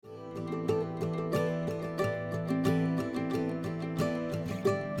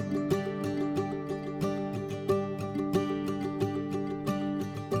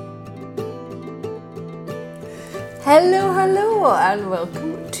Hello, and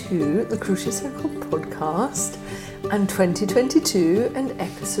welcome to the Crochet Circle podcast and 2022 and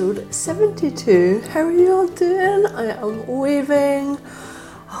episode 72. How are you all doing? I am waving.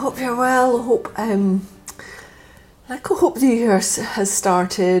 I hope you're well. I hope the year has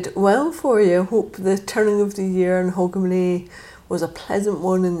started well for you. I hope the turning of the year in Hogmanay was a pleasant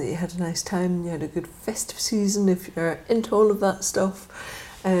one and that you had a nice time and you had a good festive season if you're into all of that stuff.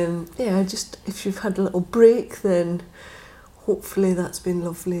 If you've had a little break, then hopefully that's been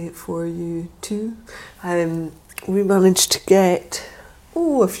lovely for you too. We managed to get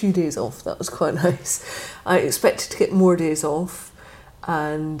a few days off. That was quite nice. I expected to get more days off,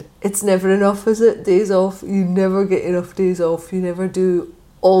 and it's never enough, is it? Days off, you never get enough days off. You never do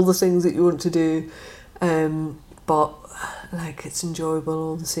all the things that you want to do, but it's enjoyable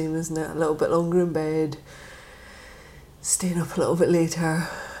all the same, isn't it? A little bit longer in bed, staying up a little bit later,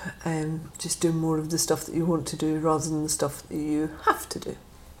 just doing more of the stuff that you want to do rather than the stuff that you have to do.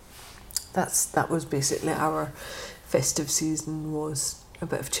 That was basically our festive season, was a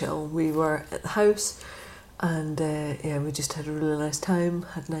bit of chill. We were at the house and we just had a really nice time,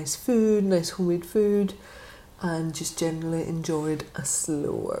 had nice food, nice homemade food, and just generally enjoyed a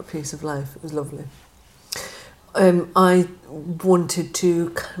slower pace of life. It was lovely. I wanted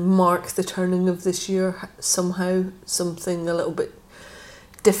to mark the turning of this year somehow, something a little bit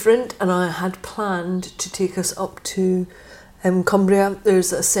different, and I had planned to take us up to Cumbria.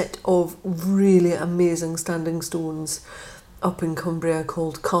 There's a set of really amazing standing stones up in Cumbria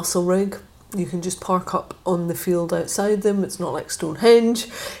called Castlerigg. You can just park up on the field outside them. It's not like Stonehenge.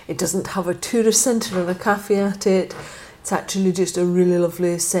 It doesn't have a tourist centre and a cafe at it. It's actually just a really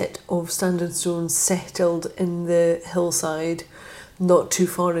lovely set of standing stones settled in the hillside, not too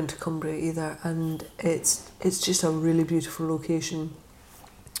far into Cumbria either, and it's just a really beautiful location.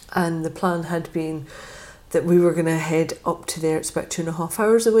 And the plan had been that we were going to head up to there. It's about 2.5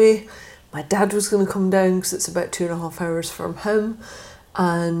 hours away. My dad was going to come down because it's about 2.5 hours from him,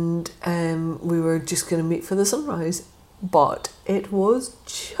 and we were just going to meet for the sunrise. But it was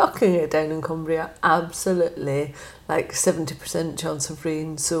chucking it down in Cumbria, absolutely, 70% chance of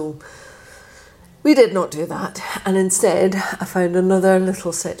rain, so we did not do that. And instead I found another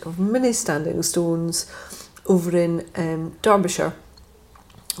little set of mini standing stones over in Derbyshire,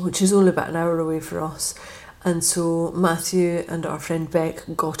 which is only about an hour away for us. And so Matthew and our friend Beck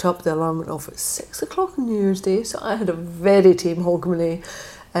got up. The alarm went off at 6 o'clock on New Year's Day, so I had a very tame Hogmanay,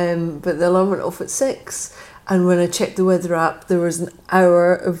 but the alarm went off at 6. And when I checked the weather app, there was an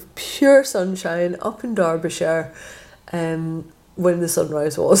hour of pure sunshine up in Derbyshire when the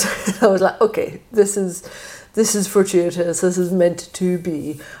sunrise was. I was like, okay, this is fortuitous, this is meant to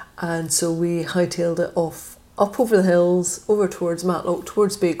be. And so we hightailed it off, up over the hills, over towards Matlock,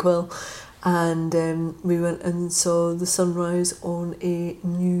 towards Bakewell, and we went and saw the sunrise on a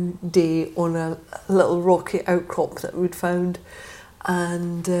new day on a little rocky outcrop that we'd found,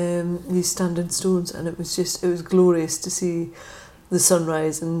 and these standing stones, and it was glorious to see the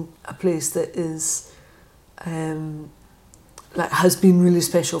sunrise in a place that is has been really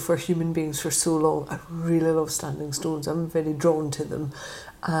special for human beings for so long. I really love standing stones. I'm very drawn to them,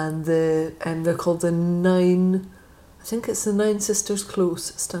 and they're called the Nine Sisters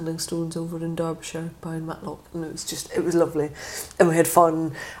Close standing stones over in Derbyshire by Matlock, and it was lovely, and we had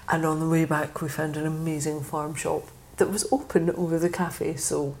fun. And on the way back we found an amazing farm shop that was open over the cafe,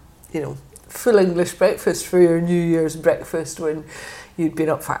 so full English breakfast for your New Year's breakfast when you'd been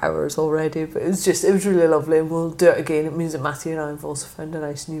up for hours already. But it was really lovely, and we'll do it again. It means that Matthew and I have also found a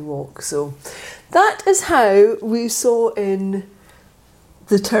nice new walk. So that is how we saw in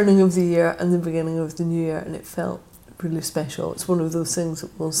the turning of the year and the beginning of the new year, and it felt really special. It's one of those things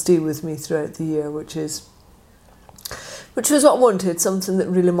that will stay with me throughout the year, which was what I wanted, something that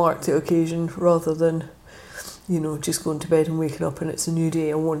really marked the occasion rather than just going to bed and waking up and it's a new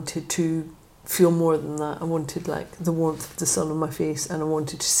day. I wanted to feel more than that. I wanted the warmth of the sun on my face, and I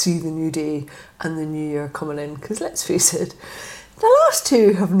wanted to see the new day and the new year coming in, because let's face it, the last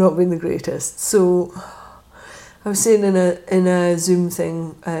two have not been the greatest. So I was saying in a Zoom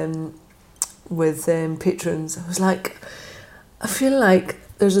thing with patrons, I was like, I feel like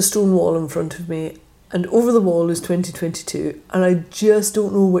there's a stone wall in front of me, and over the wall is 2022, and I just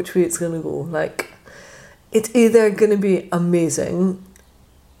don't know which way it's going to go. It's either going to be amazing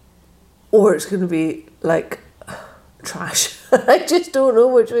or it's going to be trash. I just don't know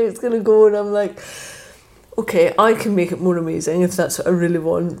which way it's going to go, and I'm like, okay, I can make it more amazing if that's what I really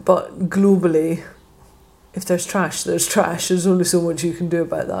want, but globally, if there's trash, there's trash. There's only so much you can do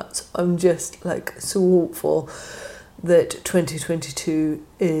about that. So I'm just so hopeful that 2022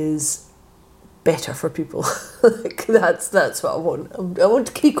 is better for people. Like that's what I want. I want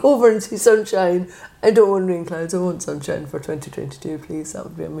to kick over and see sunshine. I don't want rain clouds. I want sunshine for 2022, please. That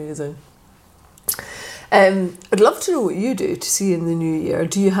would be amazing. I'd love to know what you do to see in the new year.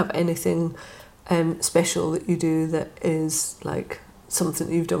 Do you have anything special that you do that is like something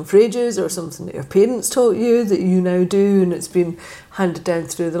that you've done for ages, or something that your parents taught you that you now do and it's been handed down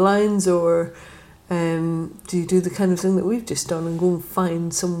through the lines, or do you do the kind of thing that we've just done and go and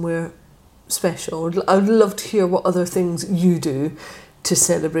find somewhere special? I'd love to hear what other things you do to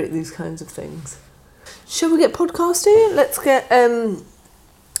celebrate these kinds of things. Shall we get podcasty? Let's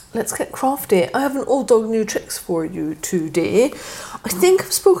get crafty. I have an old dog new tricks for you today. I think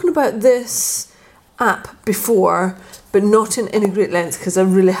I've spoken about this app before, but not in any great length because I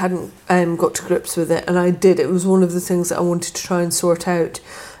really hadn't got to grips with it, and I did. It was one of the things that I wanted to try and sort out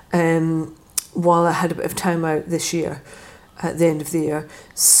while I had a bit of time out this year, at the end of the year.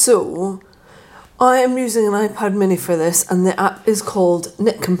 So I am using an iPad mini for this, and the app is called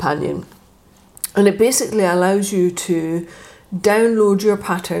Knit Companion, and it basically allows you to download your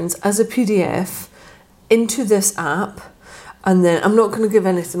patterns as a PDF into this app. And then I'm not going to give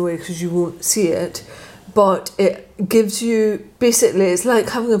anything away because you won't see it, but it gives you, basically it's like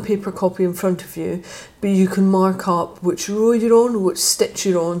having a paper copy in front of you, but you can mark up which row you're on, which stitch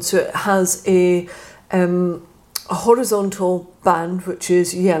you're on. So it has a horizontal band which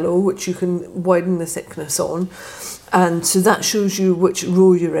is yellow, which you can widen the thickness on, and so that shows you which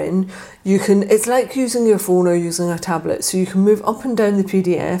row you're in. It's like using your phone or using a tablet, so you can move up and down the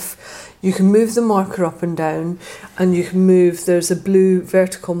PDF, you can move the marker up and down, and you can move, there's a blue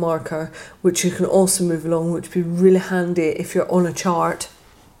vertical marker which you can also move along, which would be really handy if you're on a chart,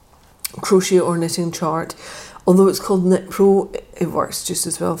 crochet or knitting chart. Although it's called Knit Pro, it works just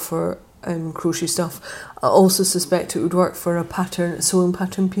as well for crochet stuff. I also suspect it would work for a sewing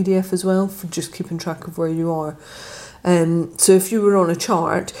pattern PDF as well, for just keeping track of where you are. So if you were on a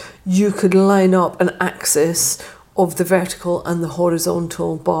chart, you could line up an axis of the vertical and the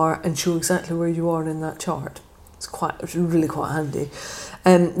horizontal bar and show exactly where you are in that chart. It's really quite handy.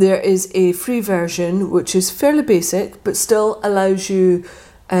 There is a free version which is fairly basic but still allows you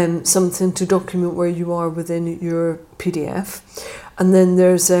something to document where you are within your PDF. And then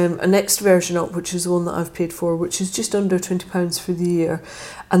there's a next version up, which is the one that I've paid for, which is just under £20 for the year,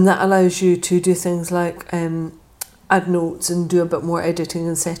 and that allows you to do things like add notes and do a bit more editing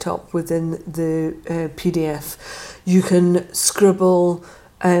and set up within the PDF. You can scribble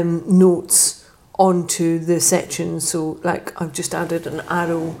notes onto the section, so like I've just added an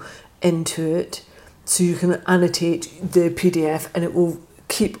arrow into it, so you can annotate the PDF and it will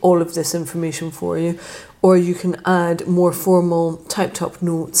keep all of this information for you. Or you can add more formal typed up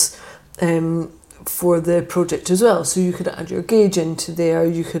notes for the project as well. So you could add your gauge into there,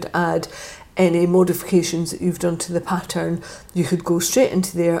 you could add any modifications that you've done to the pattern, you could go straight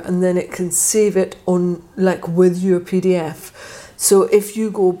into there, and then it can save it on, like, with your PDF. So if you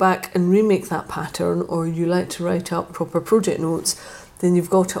go back and remake that pattern, or you like to write up proper project notes, then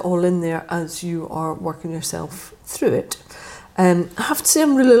you've got it all in there as you are working yourself through it. I have to say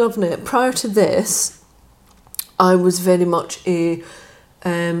I'm really loving it. Prior to this, I was very much a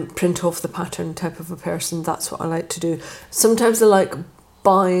print off the pattern type of a person. That's what I like to do. Sometimes I like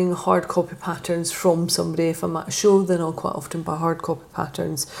buying hard copy patterns from somebody. If I'm at a show, then I'll quite often buy hard copy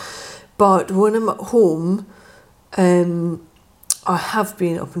patterns. But when I'm at home, I have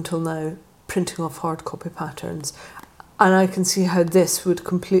been up until now printing off hard copy patterns, and I can see how this would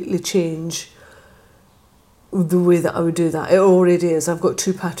completely change the way that I would do that. It already is. I've got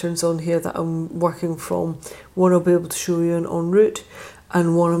 2 patterns on here that I'm working from. One I'll be able to show you en route,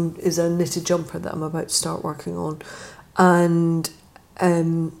 and one is a knitted jumper that I'm about to start working on. And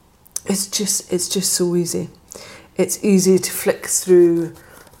it's just so easy. It's easy to flick through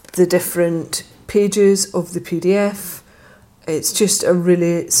the different pages of the PDF. It's just a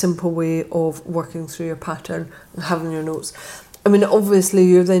really simple way of working through your pattern and having your notes. I mean, obviously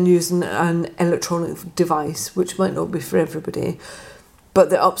you're then using an electronic device, which might not be for everybody,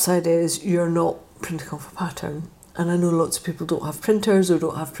 but the upside is you're not printing off a pattern. And I know lots of people don't have printers or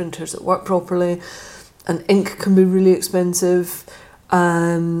don't have printers that work properly, and ink can be really expensive,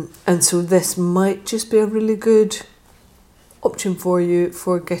 and so this might just be a really good option for you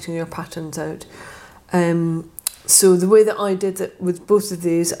for getting your patterns out. So the way that I did it with both of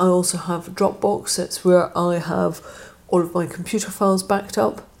these, I also have Dropbox. It's where I have all of my computer files backed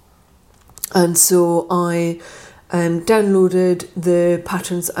up, and so I downloaded the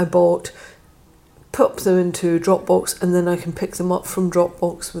patterns I bought, put them into Dropbox, and then I can pick them up from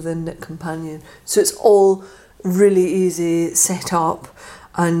Dropbox within Knit Companion. So it's all really easy set up,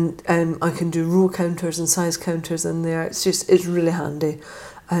 and I can do row counters and size counters in there. It's really handy,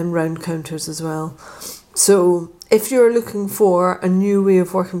 round counters as well. So if you're looking for a new way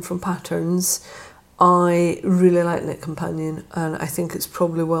of working from patterns, I really like Knit Companion, and I think it's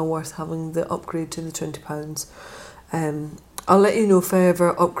probably well worth having the upgrade to the £20. I'll let you know if I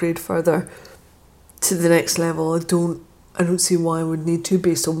ever upgrade further to the next level. I don't see why I would need to,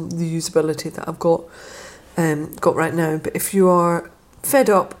 based on the usability that I've got right now. But if you are fed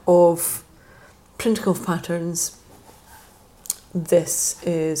up of printing off patterns, this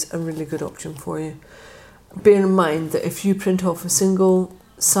is a really good option for you. Bear in mind that if you print off a single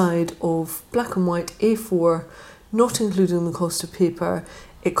side of black and white A4, not including the cost of paper,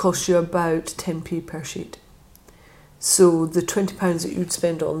 it costs you about 10p per sheet. So the £20 that you'd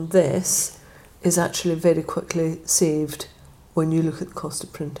spend on this is actually very quickly saved when you look at the cost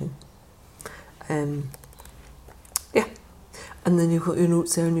of printing. Yeah, and then you've got your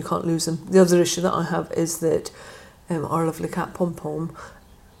notes there and you can't lose them. The other issue that I have is that our lovely cat Pom Pom,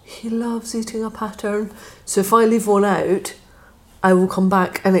 he loves eating a pattern. So if I leave one out, I will come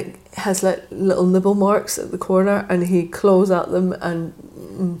back and it has like little nibble marks at the corner and he claws at them,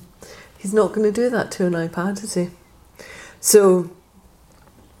 and he's not going to do that to an iPad, is he? So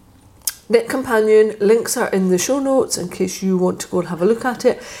Knit Companion, links are in the show notes in case you want to go and have a look at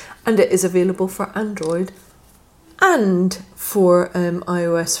it, and it is available for Android and for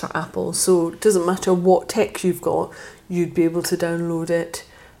iOS for Apple. So it doesn't matter what tech you've got, you'd be able to download it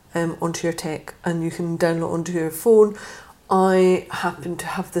onto your tech, and you can download onto your phone. I happen to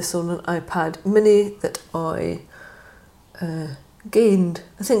have this on an iPad mini that I gained.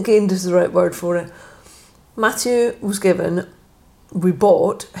 I think gained is the right word for it. Matthew was given, we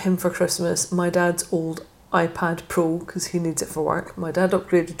bought him for Christmas, my dad's old iPad Pro because he needs it for work. My dad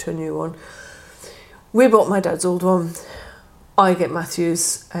upgraded to a new one. We bought my dad's old one. I get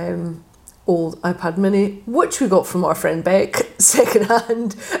Matthew's old iPad mini, which we got from our friend Beck, second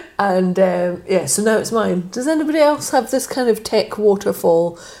hand, and yeah, so now it's mine. Does anybody else have this kind of tech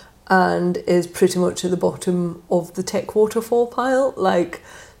waterfall and is pretty much at the bottom of the tech waterfall pile? Like,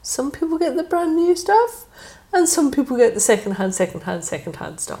 some people get the brand new stuff and some people get the second hand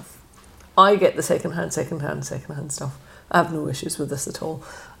stuff. I get the second hand stuff. I have no issues with this at all.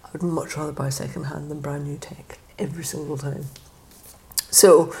 I would much rather buy second hand than brand new tech every single time.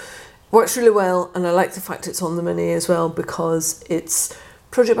 So works really well, and I like the fact it's on the mini as well because it's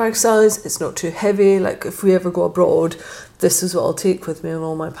project bag size, it's not too heavy. Like if we ever go abroad, this is what I'll take with me and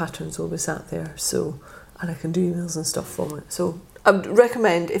all my patterns will be sat there. So, and I can do emails and stuff from it. So I would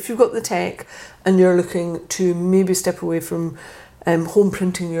recommend, if you've got the tech and you're looking to maybe step away from home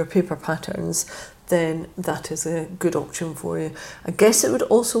printing your paper patterns, then that is a good option for you. I guess it would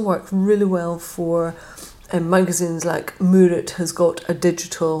also work really well for magazines. Like Murit has got a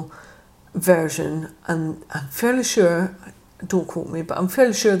digital version, and I'm fairly sure, don't quote me, but I'm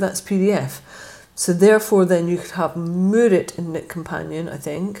fairly sure that's PDF. So therefore then you could have Murit in Knit Companion, I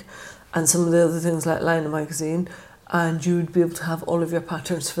think, and some of the other things like Liner Magazine, and you would be able to have all of your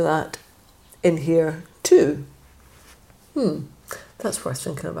patterns for that in here too. That's worth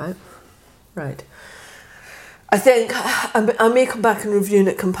thinking about. Right. I think I may come back and review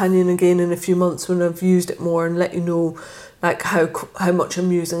Knit Companion again in a few months when I've used it more and let you know like how much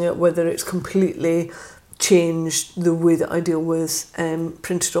I'm using it, whether it's completely changed the way that I deal with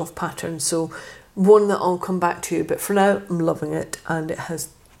printed off patterns. So one that I'll come back to, but for now I'm loving it, and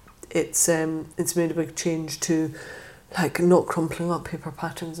it's made a big change to like not crumpling up paper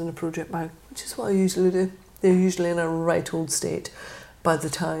patterns in a project bag, which is what I usually do. They're usually in a right old state by the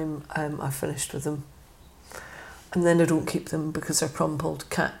time I've finished with them. And then I don't keep them because they're crumpled,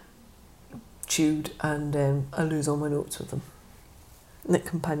 cat chewed, and I lose all my notes with them. Knit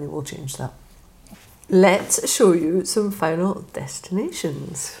Companion will change that. Let's show you some final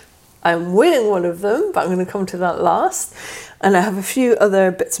destinations. I'm wearing one of them, but I'm going to come to that last. And I have a few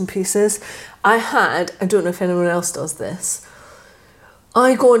other bits and pieces. I don't know if anyone else does this,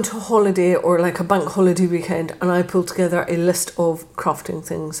 I go into a holiday or like a bank holiday weekend and I pull together a list of crafting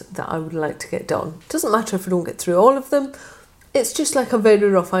things that I would like to get done. Doesn't matter if I don't get through all of them. It's just like a very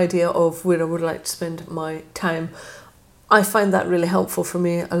rough idea of where I would like to spend my time. I find that really helpful for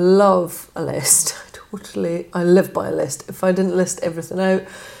me. I love a list. I live by a list. If I didn't list everything out,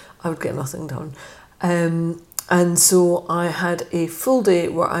 I would get nothing done. And so I had a full day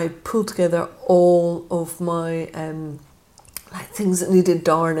where I pulled together all of my like things that needed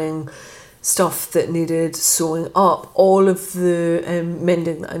darning, stuff that needed sewing up, all of the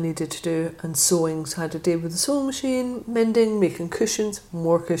mending that I needed to do, and sewing. So I had a day with the sewing machine, mending, making cushions,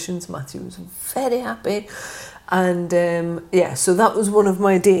 more cushions. Matthew was very happy. And yeah, so that was one of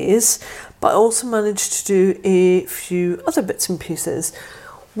my days, but I also managed to do a few other bits and pieces,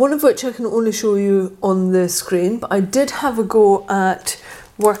 one of which I can only show you on the screen, but I did have a go at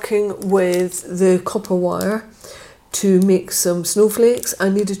working with the copper wire to make some snowflakes. I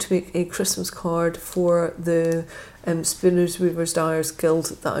needed to make a Christmas card for the Spinners, Weavers, Dyers Guild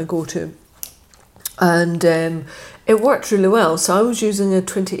that I go to. And it worked really well. So I was using a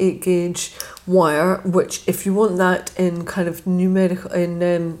 28 gauge wire, which if you want that in kind of numerical,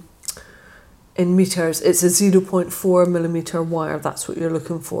 in meters, it's a 0.4 millimeter wire. That's what you're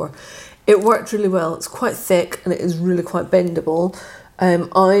looking for. It worked really well. It's quite thick and it is really quite bendable.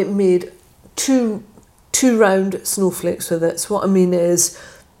 I made two round snowflakes with it. So what I mean is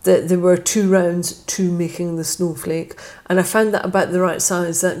that there were 2 rounds to making the snowflake, and I found that about the right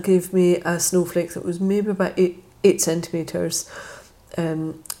size. That gave me a snowflake that was maybe about 8 centimetres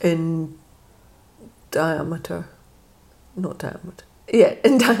in diameter, not diameter, yeah,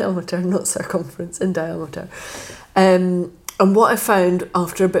 in diameter, not circumference, in diameter. And what I found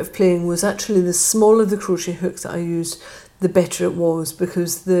after a bit of playing was actually the smaller the crochet hook that I used, the better it was,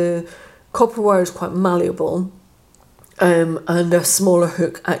 because the copper wire is quite malleable. And a smaller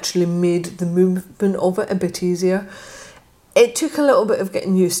hook actually made the movement of it a bit easier. It took a little bit of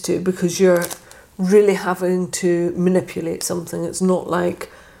getting used to, because you're really having to manipulate something. It's not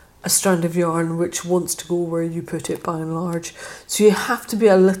like a strand of yarn which wants to go where you put it by and large. So you have to be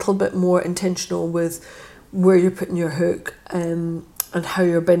a little bit more intentional with where you're putting your hook, and how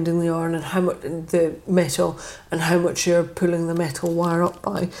you're bending the yarn, and how much the metal, and how much you're pulling the metal wire up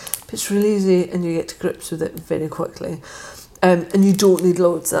by. But it's really easy and you get to grips with it very quickly. And you don't need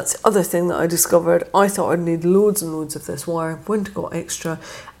loads. That's the other thing that I discovered. I thought I'd need loads and loads of this wire, went and got extra,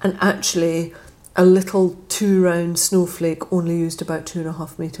 and actually a little 2 round snowflake only used about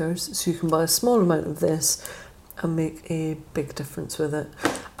 2.5 meters. So you can buy a small amount of this and make a big difference with it.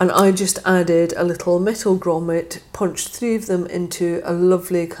 And I just added a little metal grommet, punched 3 of them into a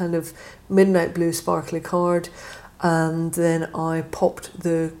lovely kind of midnight blue sparkly card, and then I popped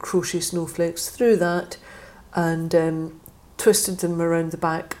the crochet snowflakes through that and twisted them around the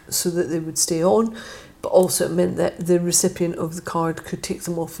back so that they would stay on, but also it meant that the recipient of the card could take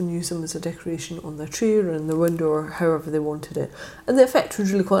them off and use them as a decoration on their tree or in their window or however they wanted it. And the effect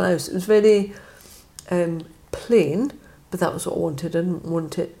was really quite nice. It was very plain, but that was what I wanted. I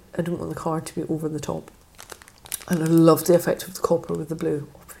didn't want the card to be over the top. And I loved the effect of the copper with the blue,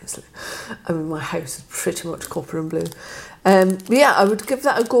 obviously. I mean, my house is pretty much copper and blue. But yeah, I would give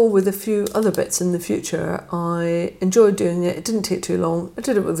that a go with a few other bits in the future. I enjoyed doing it. It didn't take too long. I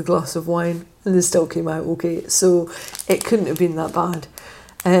did it with a glass of wine and it still came out okay. So it couldn't have been that bad.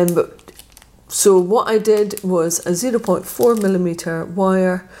 So what I did was a 0.4 millimeter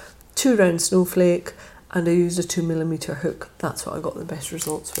wire, 2 round snowflake, and I used a 2 millimeter hook. That's what I got the best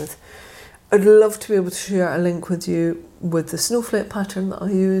results with. I'd love to be able to share a link with you with the snowflake pattern that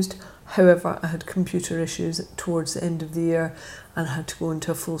I used. However, I had computer issues towards the end of the year and had to go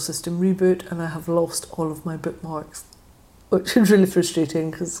into a full system reboot, and I have lost all of my bookmarks, which is really frustrating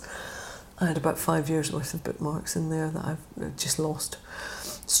because I had about 5 years worth of bookmarks in there that I've just lost.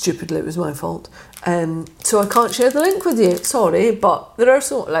 Stupidly, it was my fault. So I can't share the link with you, sorry, but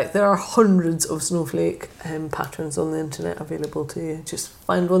there are hundreds of snowflake patterns on the internet available to you. Just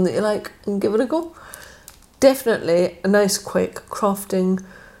find one that you like and give it a go. Definitely a nice quick crafting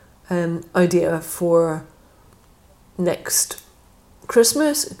idea for next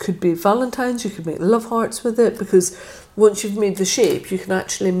Christmas. It could be Valentine's. You could make love hearts with it, because once you've made the shape you can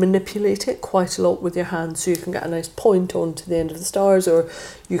actually manipulate it quite a lot with your hands, so you can get a nice point onto the end of the stars, or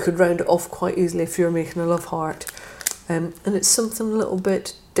you could round it off quite easily if you're making a love heart. And it's something a little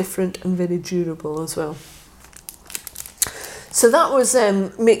bit different and very durable as well. So that was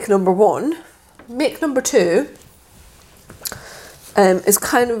make number 1. Make number 2 is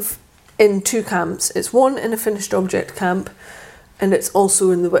kind of in 2 camps. It's one in a finished object camp, and it's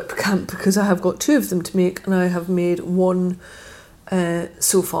also in the WIP camp, because I have got 2 of them to make and I have made 1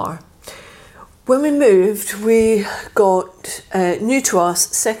 so far. When we moved, we got new to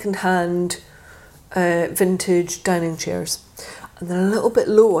us second-hand vintage dining chairs, and they're a little bit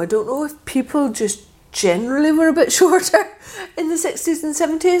low. I don't know if people just generally were a bit shorter in the 60s and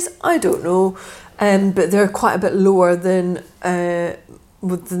 70s, I don't know, but they're quite a bit lower than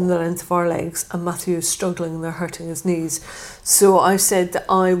within the length of our legs, and Matthew is struggling and they're hurting his knees. So I said that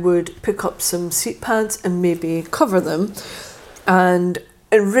I would pick up some seat pads and maybe cover them. And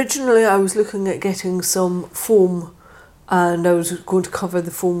originally I was looking at getting some foam, and I was going to cover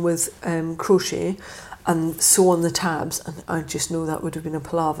the foam with crochet and sew on the tabs, and I just know that would have been a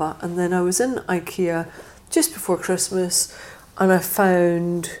palaver. And then I was in IKEA just before Christmas, and I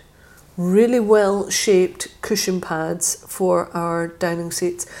found really well shaped cushion pads for our dining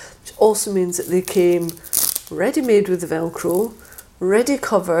seats, which also means that they came ready made with the Velcro, ready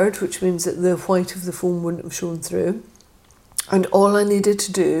covered, which means that the white of the foam wouldn't have shown through. And all I needed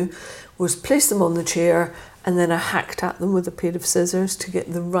to do was place them on the chair, and then I hacked at them with a pair of scissors to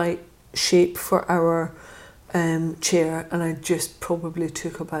get the right shape for our chair. And I just probably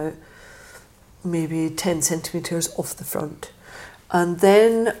took about maybe 10 centimetres off the front. And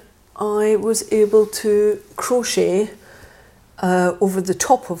then I was able to crochet over the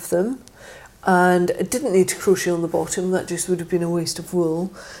top of them, and I didn't need to crochet on the bottom, that just would have been a waste of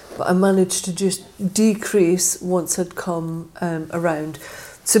wool, but I managed to just decrease once I'd come around.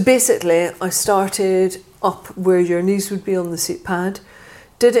 So basically I started up where your knees would be on the seat pad,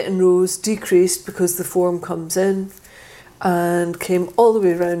 did it in rows, decreased because the form comes in, and came all the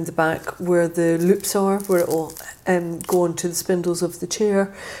way around the back where the loops are, where it will go onto the spindles of the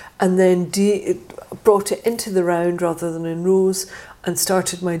chair, and then brought it into the round rather than in rows, and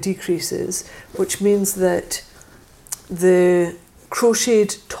started my decreases, which means that the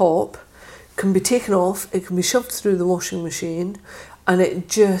crocheted top can be taken off, it can be shoved through the washing machine, and it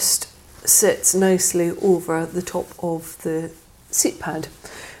just sits nicely over the top of the seat pad.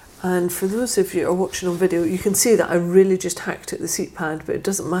 And for those of you who are watching on video, you can see that I really just hacked at the seat pad, but it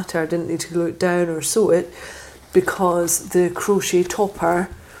doesn't matter, I didn't need to glue it down or sew it, because the crochet topper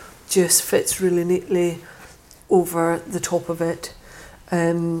just fits really neatly over the top of it.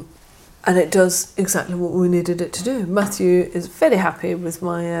 And it does exactly what we needed it to do. Matthew is very happy with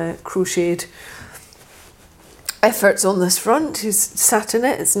my crocheted efforts on this front. He's sat in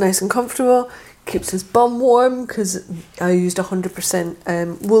it, it's nice and comfortable, keeps his bum warm because I used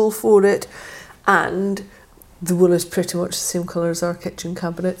 100% wool for it, and the wool is pretty much the same colour as our kitchen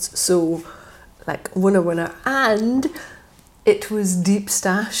cabinets, so like winner. And it was deep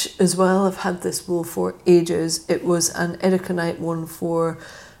stash as well. I've had this wool for ages. It was an Ericanite one for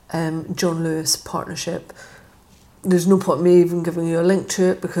John Lewis partnership. There's no point me even giving you a link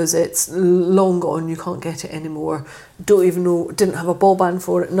to it because it's long gone, you can't get it anymore. Don't even know, didn't have a ball band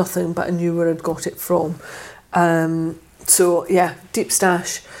for it, nothing, but I knew where I'd got it from. So yeah, deep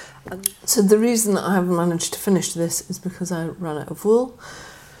stash. So the reason that I haven't managed to finish this is because I ran out of wool.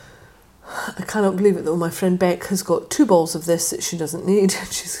 I cannot believe it though, my friend Beck has got 2 balls of this that she doesn't need.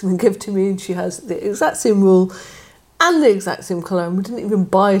 She's going to give to me, and she has the exact same wool and the exact same colour, and we didn't even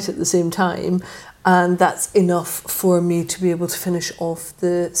buy it at the same time. And that's enough for me to be able to finish off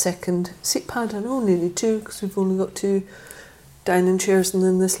the second seat pad. I only need 2 because we've only got 2 dining chairs and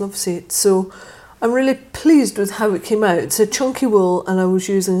then this love seat. So I'm really pleased with how it came out. It's a chunky wool, and I was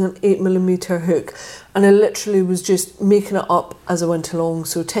using an 8mm hook, and I literally was just making it up as I went along.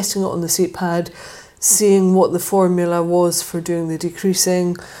 So testing it on the seat pad, seeing what the formula was for doing the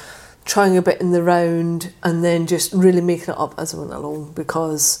decreasing, trying a bit in the round, and then just really making it up as I went along,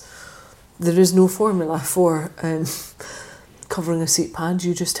 because there is no formula for covering a seat pad.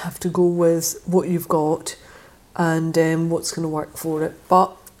 You just have to go with what you've got and what's going to work for it.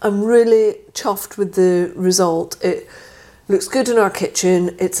 But I'm really chuffed with the result. It looks good in our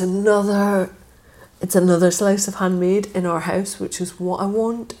kitchen. It's another slice of handmade in our house, which is what I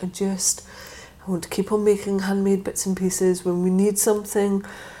want. I want to keep on making handmade bits and pieces. When we need something,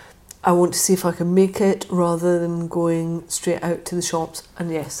 I want to see if I can make it rather than going straight out to the shops.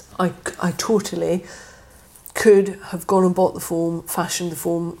 And yes, I totally could have gone and bought the foam, fashioned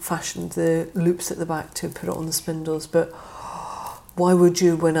the loops at the back to put it on the spindles, but why would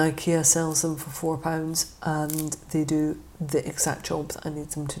you when IKEA sells them for £4 and they do the exact job that I need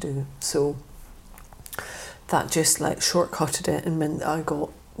them to do? So that just like shortcutted it and meant that I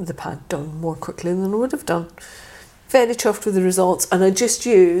got the pad done more quickly than I would have done. Very chuffed with the results, and I just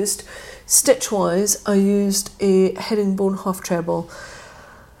used, stitch-wise, I used a herringbone half treble.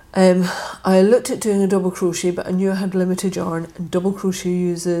 I looked at doing a double crochet, but I knew I had limited yarn, and double crochet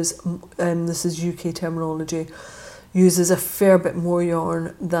uses, this is UK terminology, uses a fair bit more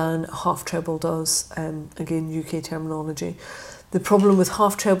yarn than half treble does, again UK terminology. The problem with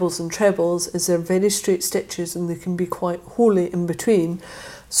half trebles and trebles is they're very straight stitches and they can be quite holy in between,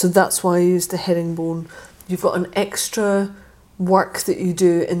 so that's why I used the herringbone. You've got an extra work that you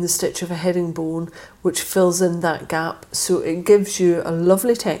do in the stitch of a herringbone which fills in that gap, so it gives you a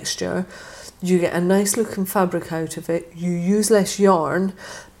lovely texture, you get a nice looking fabric out of it, you use less yarn,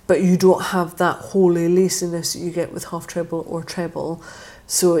 but you don't have that holy laciness that you get with half treble or treble.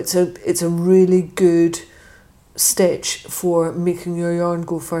 So it's a really good stitch for making your yarn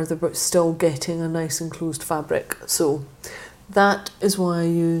go further but still getting a nice enclosed fabric. So That is why I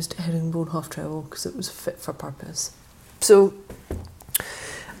used herringbone half treble, because it was fit for purpose. So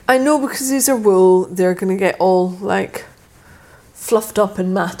I know because these are wool, they're going to get all like fluffed up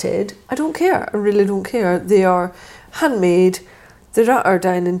and matted. I don't care. I really don't care. They are handmade. They're at our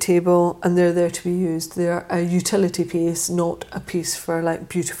dining table and they're there to be used. They're a utility piece, not a piece for like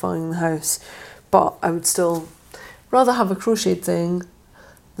beautifying the house. But I would still rather have a crocheted thing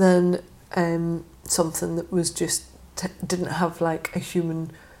than something that was just didn't have like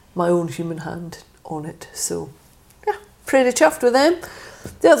my own human hand on it. So yeah, pretty chuffed with them.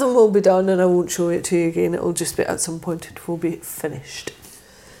 The other one will be done and I won't show it to you again. It'll just be at some point it will be finished.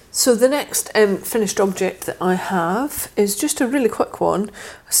 So the next finished object that I have is just a really quick one.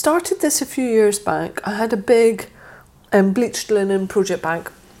 I started this a few years back. I had a big bleached linen project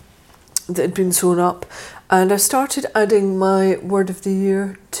bag that had been sewn up, and I started adding my word of the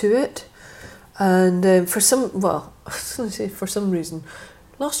year to it. And for some reason,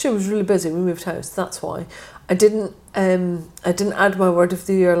 last year was really busy. We moved house. That's why I didn't add my word of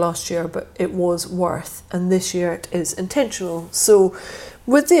the year last year, but it was worth, and this year it is intentional. So,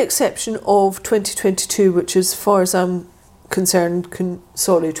 with the exception of 2022, which as far as I'm concerned,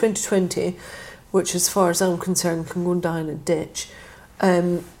 2020, which as far as I'm concerned can go down a ditch.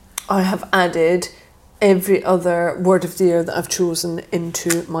 I have added every other word of the year that I've chosen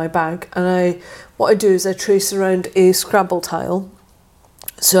into my bag, and what I do is I trace around a Scrabble tile.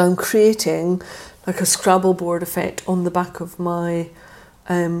 So I'm creating like a Scrabble board effect on the back of my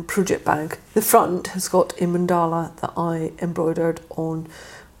project bag. The front has got a mandala that I embroidered on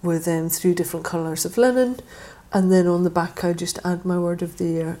with 3 different colours of linen, and then on the back I just add my word of the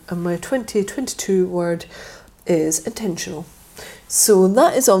year, and my 2022 word is intentional. So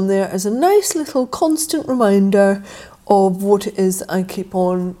that is on there as a nice little constant reminder of what it is that I keep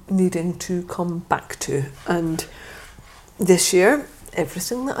on needing to come back to. And this year,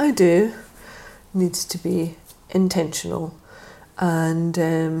 everything that I do needs to be intentional. And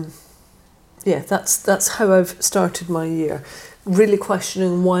that's how I've started my year. Really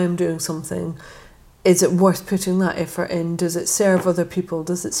questioning why I'm doing something. Is it worth putting that effort in? Does it serve other people?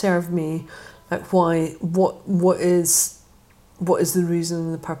 Does it serve me? Like why? What is the reason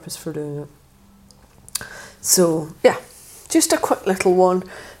and the purpose for doing it? So yeah, just a quick little one,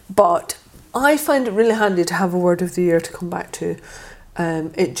 but I find it really handy to have a word of the year to come back to.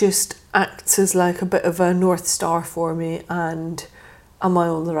 It just acts as like a bit of a North Star for me, and am I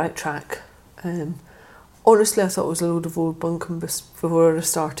on the right track? Honestly, I thought it was a load of old bunkum before I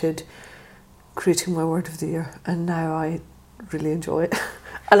started creating my word of the year, and now I really enjoy it.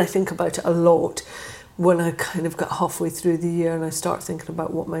 And I think about it a lot when I kind of get halfway through the year and I start thinking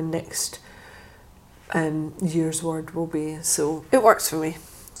about what my next year's word will be. So it works for me.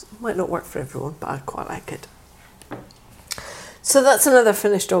 It might not work for everyone, but I quite like it. So that's another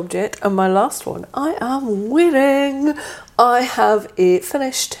finished object. And my last one I am wearing. I have a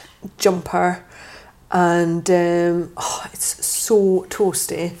finished jumper, and it's so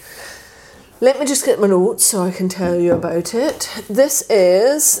toasty. Let me just get my notes so I can tell you about it. This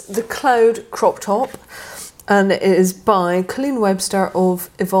is the Cloud crop top, and it is by Colleen Webster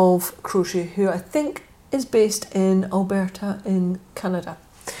of Evolve Crochet, who I think is based in Alberta in Canada.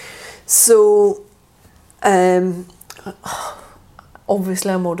 So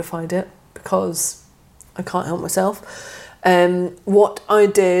obviously I modified it because I can't help myself. What I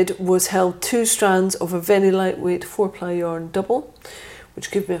did was held 2 strands of a very lightweight 4-ply yarn double, which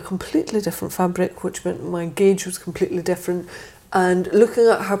gave me a completely different fabric, which meant my gauge was completely different. And looking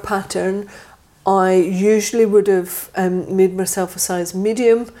at her pattern, I usually would have made myself a size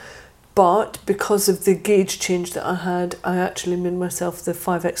medium, but because of the gauge change that I had, I actually made myself the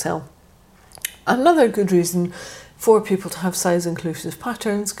 5XL. Another good reason for people to have size inclusive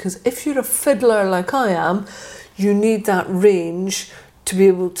patterns, because if you're a fiddler like I am, you need that range to be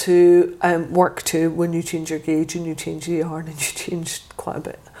able to work to when you change your gauge and you change the yarn and you change quite a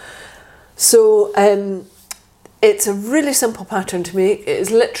bit. So it's a really simple pattern to make. It is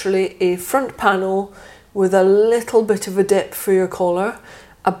literally a front panel with a little bit of a dip for your collar,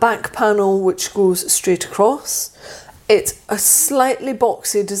 a back panel which goes straight across. It's a slightly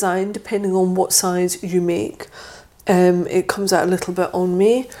boxy design depending on what size you make. It comes out a little bit on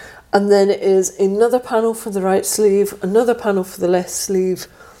me. And then it is another panel for the right sleeve, another panel for the left sleeve,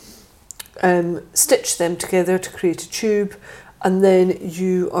 stitch them together to create a tube, and then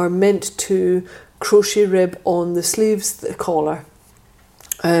you are meant to crochet rib on the sleeves, the collar.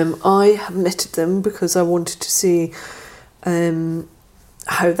 I have knitted them because I wanted to see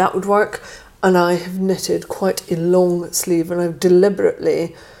how that would work, and I have knitted quite a long sleeve, and I've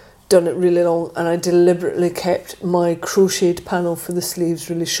deliberately done it really long, and I deliberately kept my crocheted panel for the sleeves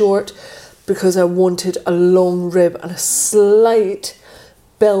really short because I wanted a long rib and a slight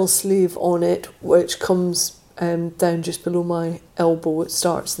bell sleeve on it, which comes down just below my elbow. It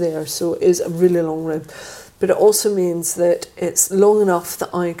starts there, so it is a really long rib, but it also means that it's long enough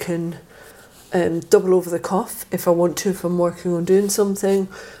that I can double over the cuff if I want to, if I'm working on doing something,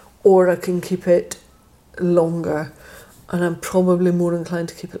 or I can keep it longer, and I'm probably more inclined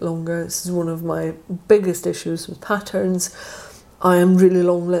to keep it longer. This is one of my biggest issues with patterns. I am really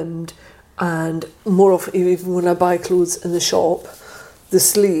long-limbed, and more often, even when I buy clothes in the shop, the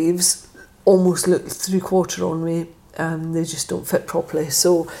sleeves almost look 3/4 on me, and they just don't fit properly.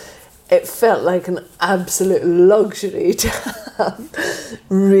 So it felt like an absolute luxury to have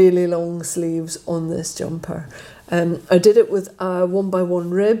really long sleeves on this jumper. I did it with a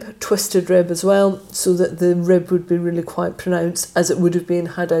 1x1 rib, twisted rib as well, so that the rib would be really quite pronounced, as it would have been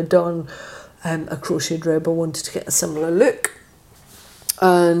had I done a crocheted rib. I wanted to get a similar look.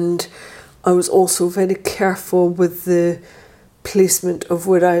 And I was also very careful with the placement of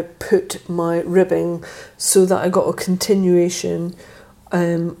where I put my ribbing, so that I got a continuation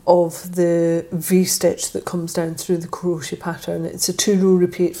of the V-stitch that comes down through the crochet pattern. It's a 2-row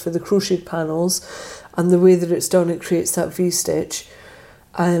repeat for the crocheted panels, and the way that it's done, it creates that V-stitch.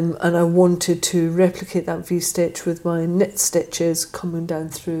 And I wanted to replicate that V-stitch with my knit stitches coming down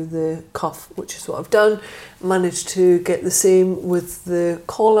through the cuff, which is what I've done. Managed to get the same with the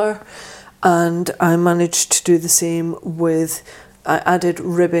collar, and I managed to do the same with, I added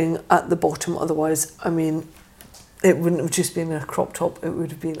ribbing at the bottom, otherwise, I mean, it wouldn't have just been a crop top, it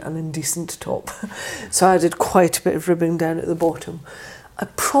would have been an indecent top. So I added quite a bit of ribbing down at the bottom. I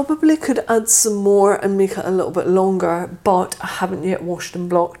probably could add some more and make it a little bit longer, but I haven't yet washed and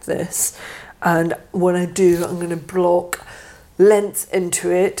blocked this. And when I do, I'm going to block length into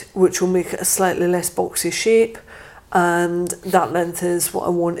it, which will make it a slightly less boxy shape. And that length is what I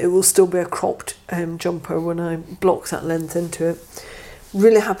want. It will still be a cropped jumper when I block that length into it.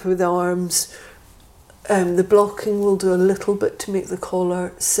 Really happy with the arms. The blocking will do a little bit to make the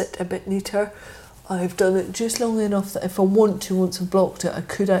collar sit a bit neater. I've done it just long enough that if I want to, once I've blocked it, I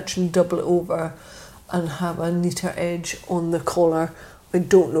could actually double it over and have a neater edge on the collar. I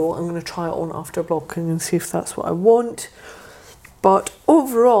don't know, I'm going to try it on after blocking and see if that's what I want. But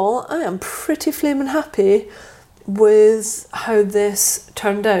overall, I am pretty flaming happy with how this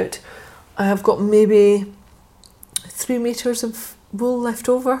turned out. I have got maybe 3 meters of wool left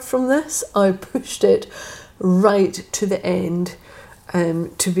over from this. I pushed it right to the end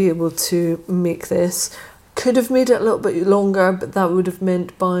to be able to make this. Could have made it a little bit longer, but that would have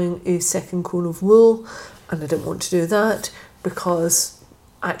meant buying a second cone of wool, and I didn't want to do that, because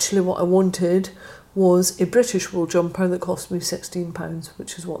actually what I wanted was a British wool jumper that cost me £16,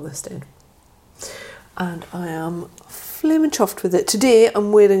 which is what this did. And I am flaming chuffed with it. Today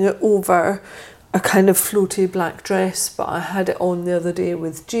I'm wearing it over a kind of floaty black dress, but I had it on the other day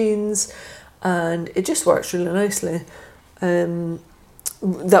with jeans, and it just works really nicely.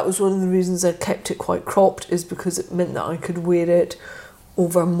 That was one of the reasons I kept it quite cropped, is because it meant that I could wear it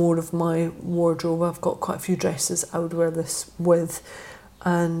over more of my wardrobe. I've got quite a few dresses I would wear this with,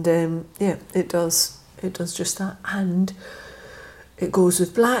 and yeah, it does just that. And it goes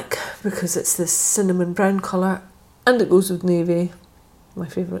with black because it's this cinnamon brown colour, and it goes with navy, my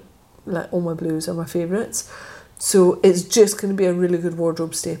favourite. Like, all my blues are my favourites. So it's just going to be a really good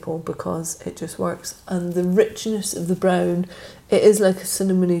wardrobe staple because it just works. And the richness of the brown, it is like a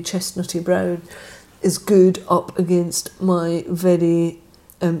cinnamony chestnutty brown, is good up against my very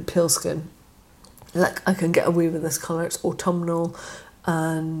pale skin. Like, I can get away with this colour. It's autumnal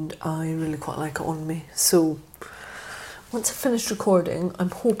and I really quite like it on me. So once I've finished recording,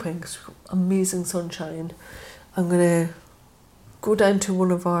 I'm hoping, amazing sunshine, I'm going to go down to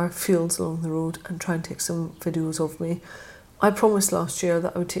one of our fields along the road and try and take some videos of me. I promised last year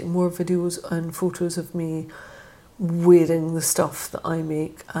that I would take more videos and photos of me wearing the stuff that I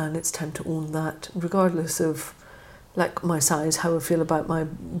make, and it's time to own that, regardless of like my size, how I feel about my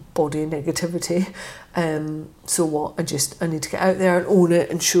body negativity. So what, I need to get out there and own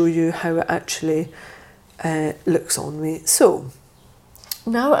it and show you how it actually looks on me. So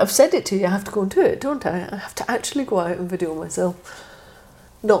now I've said it to you, I have to go and do it, don't I? I have to actually go out and video myself,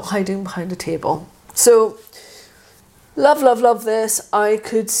 not hiding behind a table. So, love this. I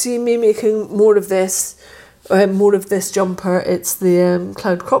could see me making more of this jumper. It's the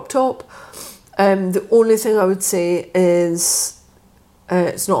cloud crop top. The only thing I would say is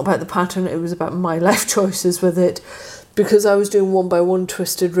it's not about the pattern, it was about my life choices with it. Because I was doing 1x1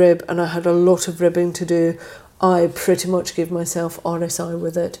 twisted rib and I had a lot of ribbing to do, I pretty much gave myself RSI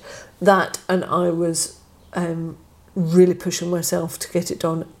with it. That, and I was really pushing myself to get it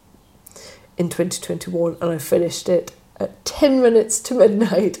done in 2021, and I finished it at 10 minutes to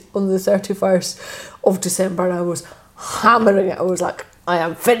midnight on the 31st of December, and I was hammering it. I was like, I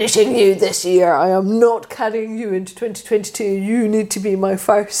am finishing you this year. I am not carrying you into 2022. You need to be my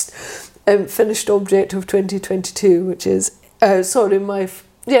first finished object of 2022, which is, my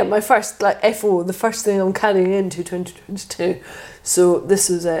first like FO, the first thing I'm carrying into 2022. So this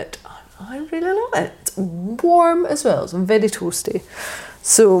is it. I really love it. It's warm as well, so very toasty.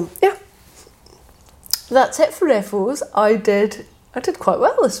 So yeah, that's it for FOs. I did quite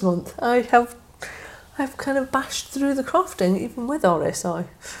well this month. I've kind of bashed through the crafting even with RSI.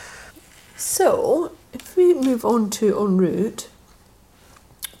 So if we move on to en route,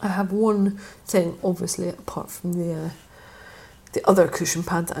 I have one thing, obviously, apart from the other cushion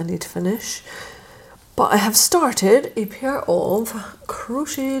pad that I need to finish. But I have started a pair of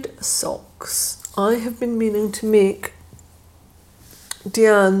crocheted socks. I have been meaning to make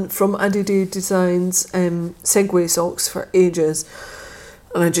Diane from Adidas Designs Segway socks for ages,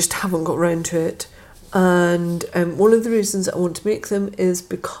 and I just haven't got round to it. And one of the reasons I want to make them is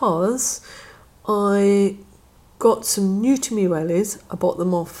because I got some new to me wellies. I bought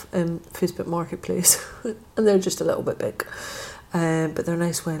them off Facebook Marketplace and they're just a little bit big, but they're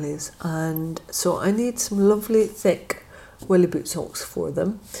nice wellies, and so I need some lovely thick welly boot socks for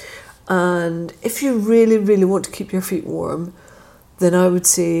them. And if you really, really want to keep your feet warm, then I would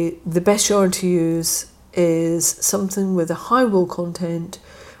say the best yarn to use is something with a high wool content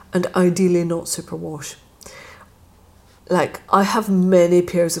and ideally not superwash. Like, I have many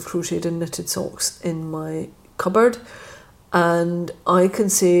pairs of crocheted and knitted socks in my cupboard, and I can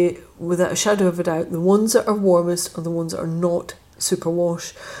say without a shadow of a doubt, the ones that are warmest are the ones that are not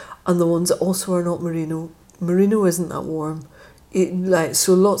superwash, and the ones that also are not merino. Merino isn't that warm.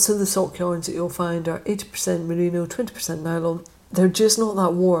 So lots of the sock yarns that you'll find are 80% merino, 20% nylon. They're just not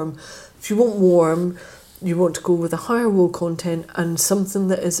that warm. If you want warm, you want to go with a higher wool content and something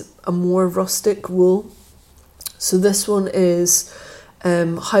that is a more rustic wool. So this one is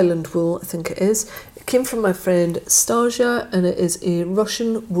Highland wool, I think it is. It came from my friend Stasia, and it is a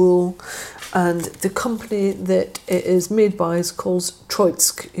Russian wool, and the company that it is made by is called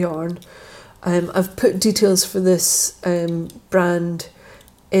Troitsk Yarn. I've put details for this brand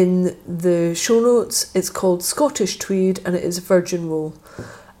in the show notes. It's called Scottish Tweed, and it is virgin wool.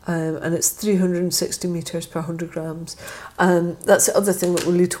 And it's 360 metres per 100 grams. That's the other thing that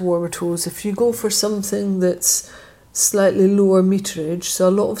will lead to warmer toes. If you go for something that's slightly lower meterage, so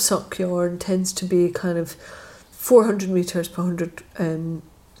a lot of sock yarn tends to be kind of 400 metres per 100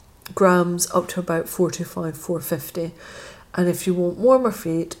 grams up to about 425, 450. And if you want warmer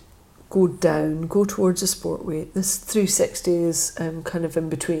feet, go down, go towards a sport weight. This 360 is kind of in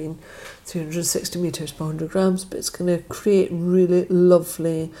between 360 metres per 100 grams, but it's going to create really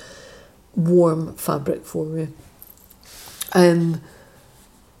lovely warm fabric for you.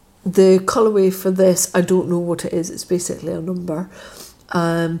 The colourway for this, I don't know what it is, it's basically a number,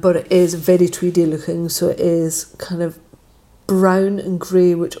 but it is very tweedy looking, so it is kind of brown and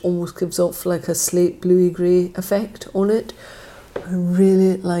grey, which almost gives off like a slate bluey grey effect on it. I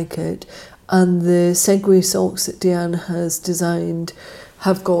really like it. And the Segway socks that Diane has designed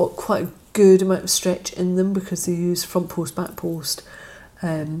have got quite a good amount of stretch in them because they use front post, back post.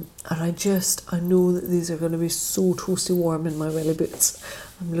 And I know that these are going to be so toasty warm in my welly boots.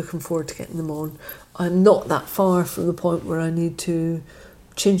 I'm looking forward to getting them on. I'm not that far from the point where I need to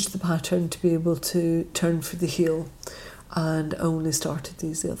change the pattern to be able to turn for the heel. And I only started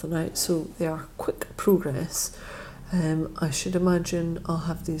these the other night, so they are quick progress. I should imagine I'll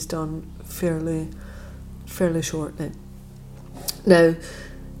have these done fairly shortly. Now,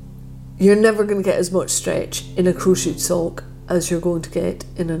 you're never going to get as much stretch in a crocheted sock as you're going to get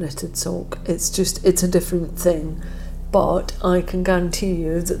in a knitted sock. It's a different thing. But I can guarantee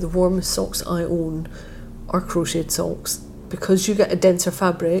you that the warmest socks I own are crocheted socks. Because you get a denser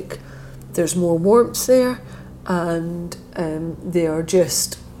fabric, there's more warmth there, and they are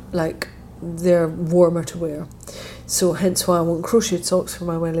just like, they're warmer to wear. So hence why I want crocheted socks for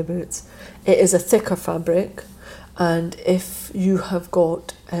my welly boots. It is a thicker fabric, and if you have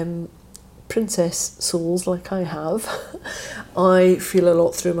got princess soles like I have, I feel a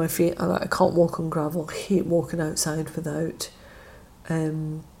lot through my feet, and I can't walk on gravel. I hate walking outside without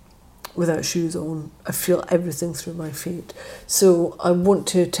shoes on. I feel everything through my feet. So I want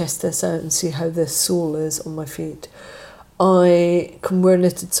to test this out and see how this sole is on my feet. I can wear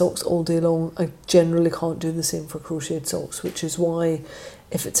knitted socks all day long. I generally can't do the same for crocheted socks, which is why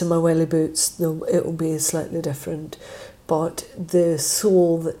If it's in my welly boots, it will be slightly different. But the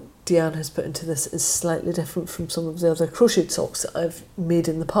sole that Deanne has put into this is slightly different from some of the other crocheted socks that I've made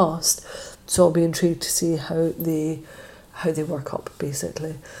in the past. So I'll be intrigued to see how they work up,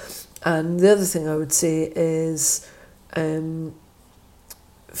 basically. And the other thing I would say is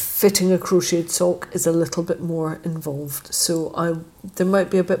fitting a crocheted sock is a little bit more involved. So there might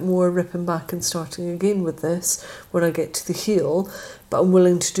be a bit more ripping back and starting again with this when I get to the heel, but I'm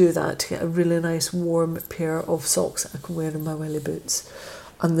willing to do that to get a really nice warm pair of socks I can wear in my welly boots.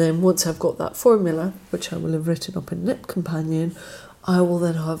 And then once I've got that formula, which I will have written up in Knit Companion, I will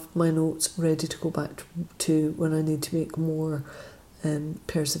then have my notes ready to go back to when I need to make more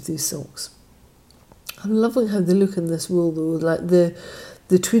pairs of these socks. I'm loving how they look in this wool though, like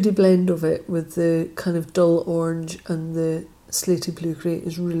the tweedy blend of it with the kind of dull orange and the slaty blue grey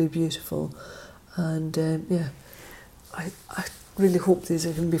is really beautiful. And yeah, I really hope these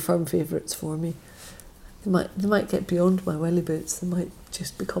are going to be firm favourites for me. They might get beyond my welly boots. They might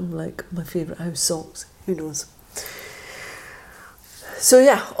just become like my favourite house socks. Who knows? So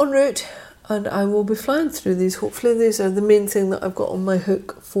yeah, en route, and I will be flying through these. Hopefully these are the main thing that I've got on my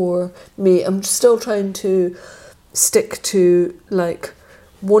hook for me. I'm still trying to stick to like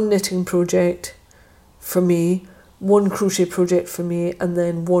one knitting project for me, one crochet project for me, and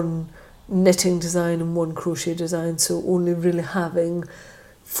then one knitting design and one crochet design. So only really having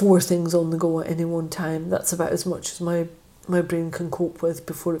 4 things on the go at any one time. That's about as much as my brain can cope with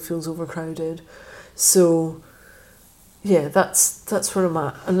before it feels overcrowded. So yeah, that's where I'm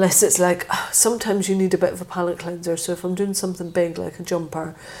at. Unless it's like, sometimes you need a bit of a palette cleanser. So if I'm doing something big like a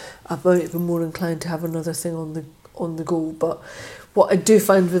jumper, I might be more inclined to have another thing on the go. But what I do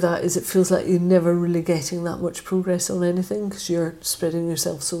find with that is it feels like you're never really getting that much progress on anything because you're spreading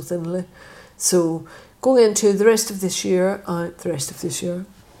yourself so thinly. So going into the rest of this year,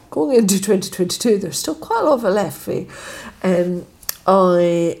 going into 2022, there's still quite a lot of it left for me.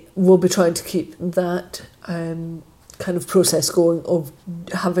 I will be trying to keep that kind of process going of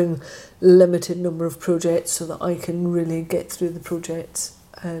having limited number of projects so that I can really get through the projects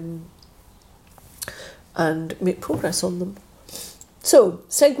and make progress on them. So,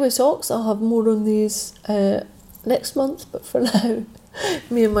 Segway socks, I'll have more on these next month, but for now,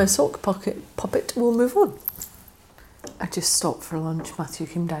 me and my sock puppet will move on. I just stopped for lunch. Matthew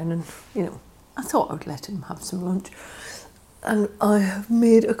came down and, I thought I would let him have some lunch. And I have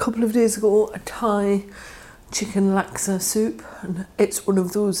made a couple of days ago a Thai chicken laksa soup, and it's one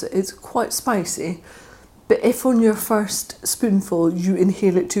of those that is quite spicy, but if on your first spoonful you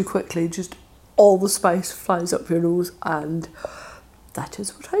inhale it too quickly, just all the spice flies up your nose, and that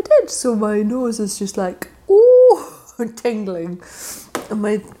is what I did. So my nose is just like, ooh, tingling. And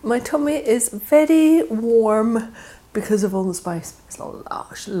my tummy is very warm because of all the spice. It's a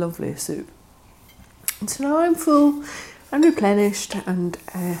lush, lovely soup. And so now I'm full and replenished and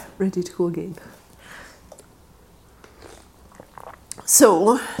ready to go again.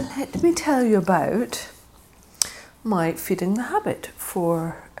 So let me tell you about my Feeding the Habit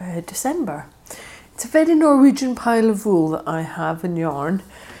for December. It's a very Norwegian pile of wool that I have in yarn,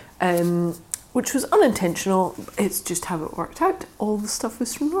 which was unintentional. It's just how it worked out. All the stuff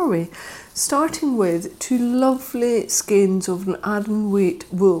was from Norway. Starting with 2 lovely skeins of an Aran weight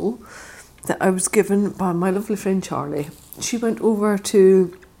wool that I was given by my lovely friend Charlie. She went over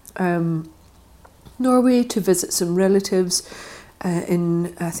to Norway to visit some relatives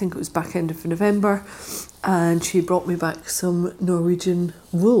in, I think it was back end of November, and she brought me back some Norwegian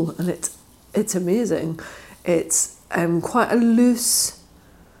wool, and it's amazing. It's quite a loose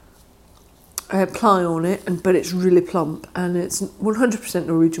ply on it, but it's really plump, and it's 100%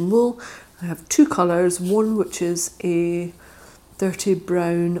 Norwegian wool. I have 2 colours, one which is a dirty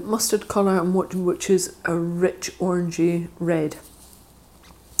brown mustard colour and one which is a rich orangey red.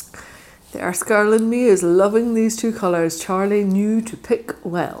 The Earth Girl in me is loving these 2 colours. Charlie knew to pick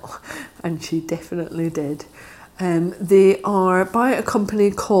well, and she definitely did. They are by a company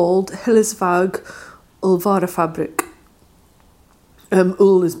called Hillesvag Ulvara Fabric.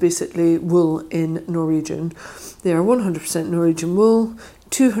 Ul is basically wool in Norwegian. They are 100% Norwegian wool,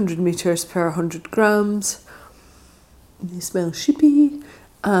 200 metres per 100 grams. They smell shippy,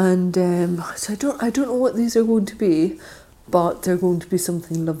 and so I don't know what these are going to be, but they're going to be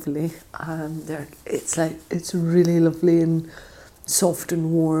something lovely. It's really lovely and soft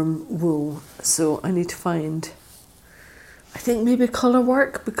and warm wool. So I need to find, I think maybe colour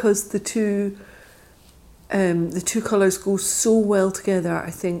work, because the two colours go so well together.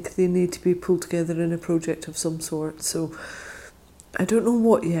 I think they need to be pulled together in a project of some sort. So I don't know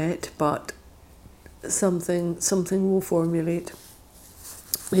what yet, but something will formulate.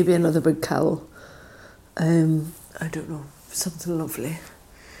 maybe another big cowl. I don't know, something lovely.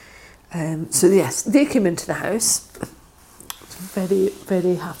 So yes, they came into the house. Very,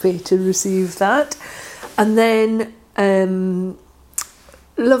 very happy to receive that. And then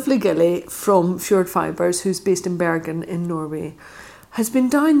lovely Gilly from Fjord Fibres, who's based in Bergen in Norway, has been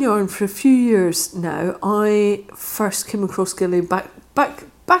dyeing yarn for a few years now. I first came across Gilly back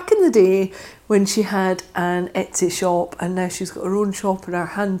in the day when she had an Etsy shop, and now she's got her own shop, and her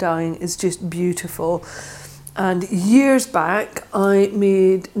hand dyeing is just beautiful. And years back I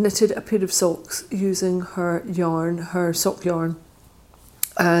knitted a pair of socks using her yarn, her sock yarn,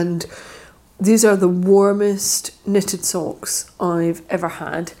 and these are the warmest knitted socks I've ever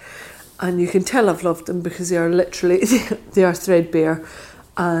had, and you can tell I've loved them because they are literally they are threadbare,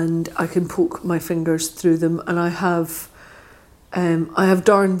 and I can poke my fingers through them. And I have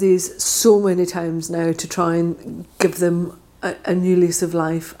darned these so many times now to try and give them a new lease of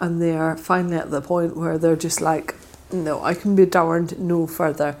life, and they are finally at the point where they're just like, no, I can be darned no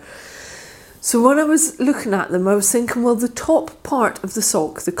further. So when I was looking at them, I was thinking, well, the top part of the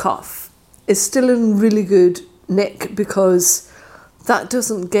sock, the cuff, is still in really good nick because that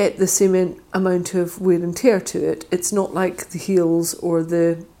doesn't get the same amount of wear and tear to it. It's not like the heels or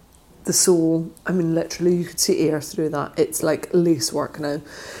the sole. I mean, literally you could see air through that. It's like lace work now.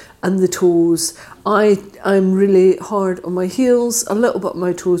 And the toes, I'm really hard on my heels, a little bit on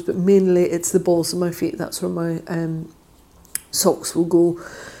my toes, but mainly it's the balls of my feet. That's where my socks will go.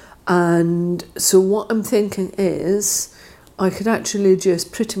 And so what I'm thinking is I could actually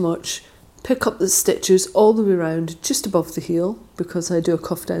just pretty much pick up the stitches all the way around just above the heel, because I do a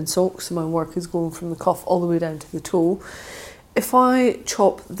cuff down sock, so my work is going from the cuff all the way down to the toe. If I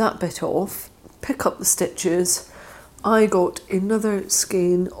chop that bit off, pick up the stitches, I got another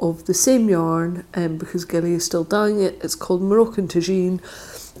skein of the same yarn, because Gilly is still dyeing it. It's called Moroccan Tagine,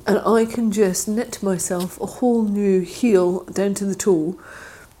 and I can just knit myself a whole new heel down to the toe,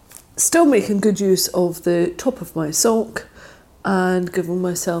 still making good use of the top of my sock and giving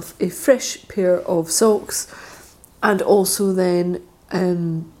myself a fresh pair of socks. And also then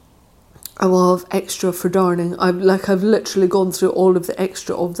I will have extra for darning. I've literally gone through all of the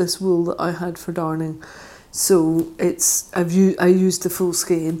extra of this wool that I had for darning. So I used the full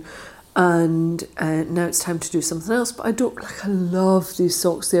skein, and now it's time to do something else. But I love these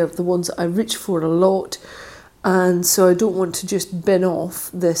socks. They're the ones that I reach for a lot, and so I don't want to just bin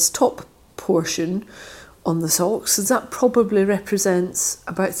off this top portion on the socks. So that probably represents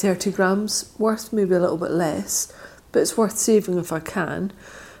about 30 grams worth, maybe a little bit less, but it's worth saving if I can.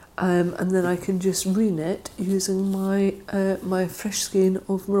 And then I can just reknit using my fresh skein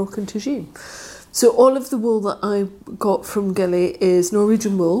of Moroccan Tagine. So all of the wool that I got from Gilly is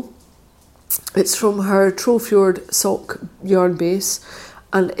Norwegian wool. It's from her Trollfjord sock yarn base,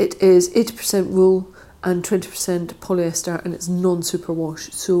 and it is 80% wool and 20% polyester, and it's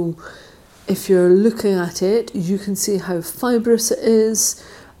non-superwash. So if you're looking at it, you can see how fibrous it is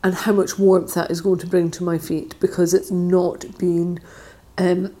and how much warmth that is going to bring to my feet, because it's not been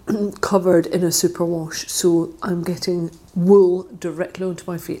covered in a superwash. So I'm getting wool directly onto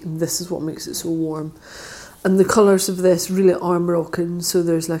my feet, and this is what makes it so warm. And the colours of this really are Moroccan. So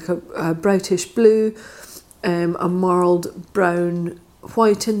there's like a brightish blue, a marled brown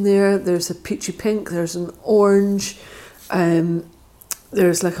white in there, there's a peachy pink, there's an orange,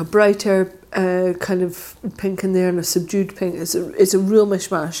 there's like a brighter kind of pink in there, and a subdued pink. It's a real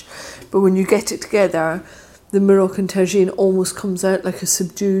mishmash, but when you get it together, the Moroccan Tagine almost comes out like a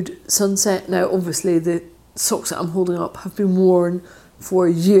subdued sunset. Now obviously the socks that I'm holding up have been worn for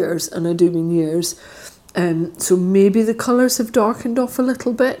years, and I do mean years, so maybe the colours have darkened off a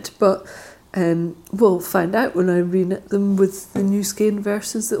little bit, but we'll find out when I reknit them with the new skein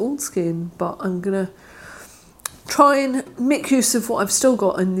versus the old skein. But I'm gonna try and make use of what I've still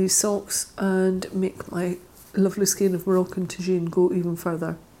got in these socks and make my lovely skein of Moroccan Tagine go even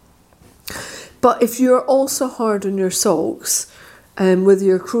further. But if you're also hard on your socks, whether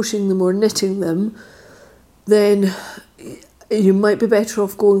you're crocheting them or knitting them, then you might be better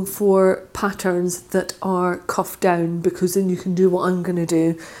off going for patterns that are cuffed down, because then you can do what I'm going to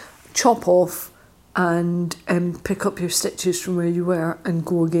do, chop off and pick up your stitches from where you were and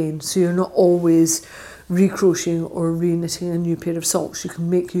go again. So you're not always recrocheting or reknitting a new pair of socks. You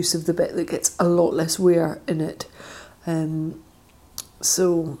can make use of the bit that gets a lot less wear in it.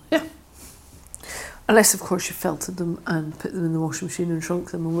 So yeah. Unless, of course, you felted them and put them in the washing machine and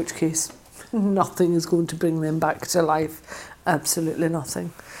shrunk them, in which case nothing is going to bring them back to life. Absolutely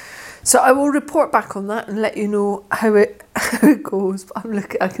nothing. So I will report back on that and let you know how it goes. But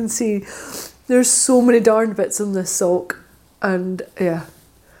I can see there's so many darn bits on this sock, and yeah,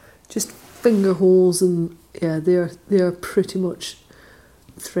 just finger holes, and yeah, they're pretty much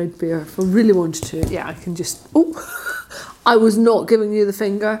threadbare. If I really wanted to, yeah, I can just, I was not giving you the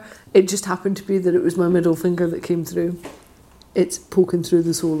finger, it just happened to be that it was my middle finger that came through. It's poking through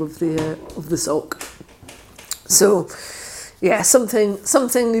the sole of the sock. So yeah,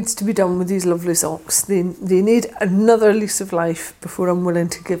 something needs to be done with these lovely socks. They need another lease of life before I'm willing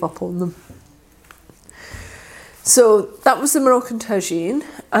to give up on them. So that was the Moroccan tagine,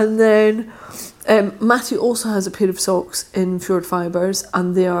 and then Matthew also has a pair of socks in Fjord Fibres,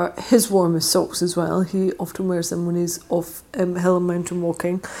 and they are his warmest socks as well. He often wears them when he's off hill and mountain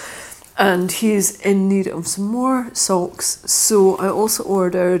walking, and he's in need of some more socks. So I also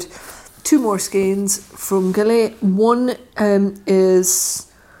ordered 2 more skeins from Gilly. One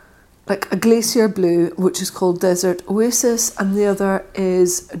is like a glacier blue, which is called Desert Oasis, and the other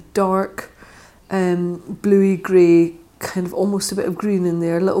is a dark bluey grey, kind of almost a bit of green in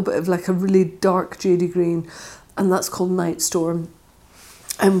there, a little bit of like a really dark jadey green, and that's called Night Storm.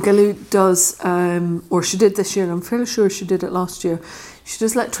 Gilly does, or she did this year, and I'm fairly sure she did it last year, she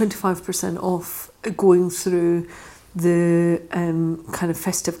does like 25% off going through the kind of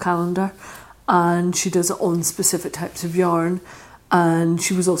festive calendar, and she does it on specific types of yarn, and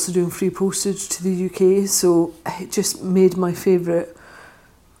she was also doing free postage to the UK, so it just made my favourite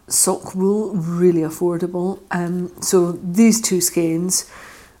sock wool really affordable. So these 2 skeins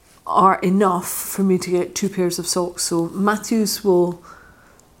are enough for me to get 2 pairs of socks. So Matthew's will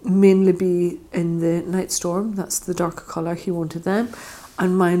mainly be in the Night Storm, that's the darker colour, he wanted them,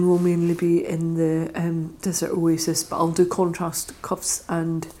 and mine will mainly be in the Desert Oasis, but I'll do contrast cuffs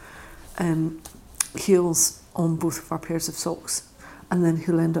and heels on both of our pairs of socks, and then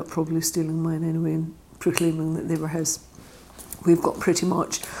he'll end up probably stealing mine anyway and proclaiming that they were his. We've got pretty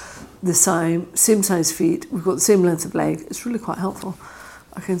much the same size feet, we've got the same length of leg. It's really quite helpful.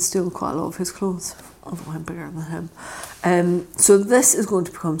 I can steal quite a lot of his clothes, although I'm bigger than him. So this is going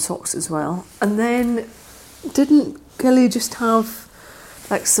to become socks as well. And then, didn't Gilly just have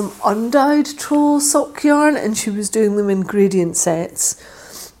like some undyed troll sock yarn, and she was doing them in gradient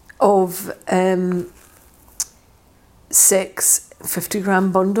sets of 6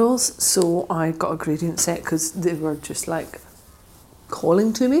 50-gram bundles. So I got a gradient set because they were just like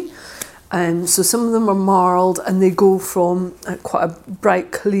calling to me. So some of them are marled, and they go from quite a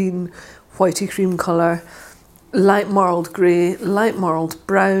bright, clean, whitey cream colour, light marled grey, light marled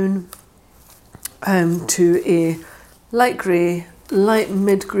brown, to a light grey, light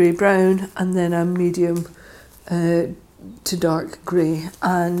mid-grey brown, and then a medium to dark grey.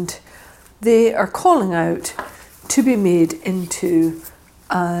 And they are calling out to be made into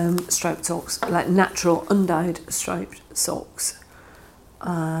striped socks, like natural undyed striped socks.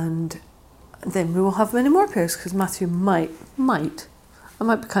 And then we will have many more pairs, because Matthew I might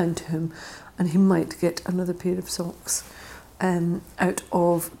be kind to him, and he might get another pair of socks out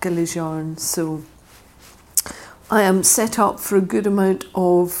of Gilly's yarn. So I am set up for a good amount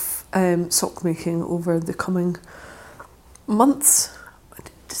of sock making over the coming months.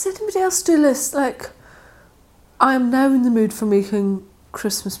 Does anybody else do this? Like, I am now in the mood for making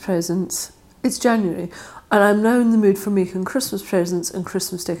Christmas presents. It's January, and I'm now in the mood for making Christmas presents and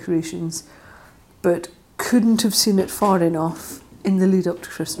Christmas decorations, but couldn't have seen it far enough in the lead up to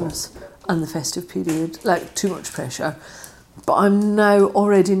Christmas and the festive period, like too much pressure. But I'm now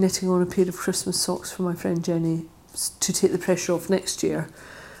already knitting on a pair of Christmas socks for my friend Jenny to take the pressure off next year,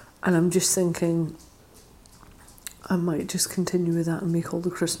 and I'm just thinking I might just continue with that and make all the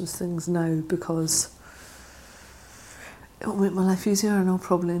Christmas things now, because it'll make my life easier, and I'll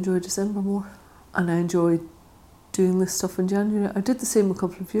probably enjoy December more. And I enjoyed doing this stuff in January. I did the same a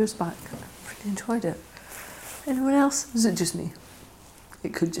couple of years back. I really enjoyed it. Anyone else? Is it just me?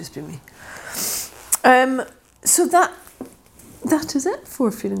 It could just be me. So that is it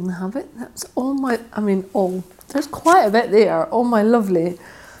for Feeling the Habit. That's all there's quite a bit there. All my lovely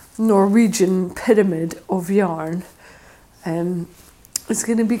Norwegian pyramid of yarn is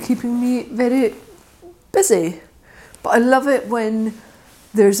going to be keeping me very busy. But I love it when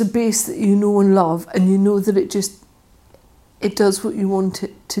there's a base that you know and love, and you know that it does what you want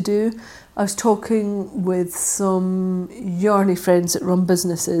it to do. I was talking with some yarny friends that run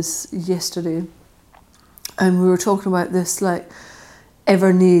businesses yesterday, and we were talking about this like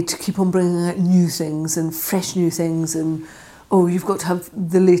ever need to keep on bringing out new things and fresh new things, and you've got to have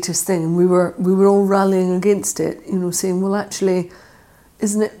the latest thing. And we were all rallying against it, saying, well, actually,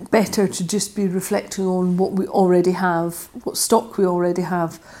 isn't it better to just be reflecting on what we already have, what stock we already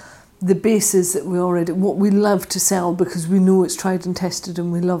have, the bases that what we love to sell because we know it's tried and tested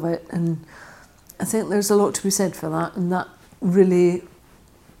and we love it. And I think there's a lot to be said for that, and that really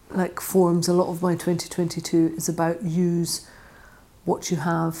forms a lot of my 2022 is about use what you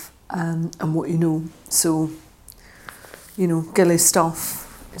have and what you know. So, Gilly stuff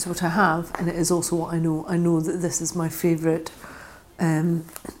is what I have, and it is also what I know. I know that this is my favourite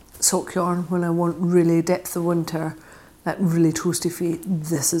sock yarn when I want really depth of winter, that really toasty feet.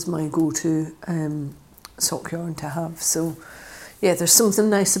 This is my go-to sock yarn to have. So yeah, there's something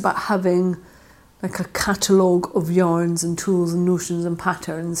nice about having like a catalogue of yarns and tools and notions and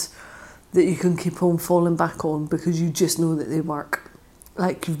patterns that you can keep on falling back on because you just know that they work.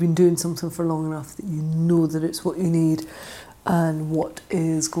 Like you've been doing something for long enough that you know that it's what you need and what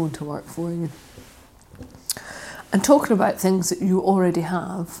is going to work for you. And talking about things that you already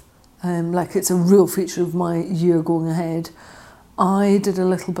have, like it's a real feature of my year going ahead, I did a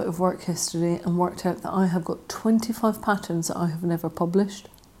little bit of work yesterday and worked out that I have got 25 patterns that I have never published.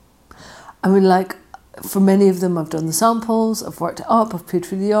 I mean, like, for many of them I've done the samples, I've worked it up, I've paid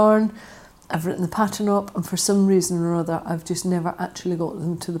for the yarn, I've written the pattern up, and for some reason or other I've just never actually got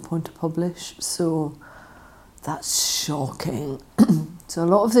them to the point to publish. So that's shocking. So a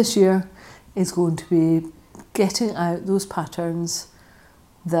lot of this year is going to be getting out those patterns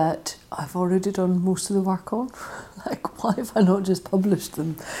that I've already done most of the work on. Like, why have I not just published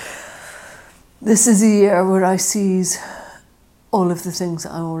them? This is a year where I seize all of the things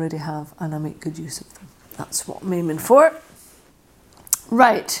that I already have and I make good use of them. That's what I'm aiming for.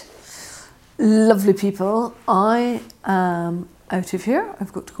 Right, lovely people. I am out of here.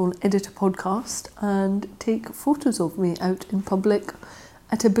 I've got to go and edit a podcast and take photos of me out in public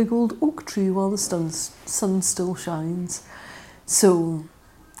at a big old oak tree while the sun still shines. So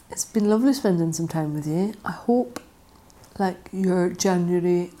it's been lovely spending some time with you. I hope your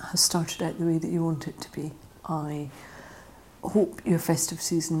January has started out the way that you want it to be. I hope your festive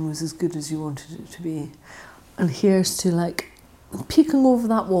season was as good as you wanted it to be. And here's to peeking over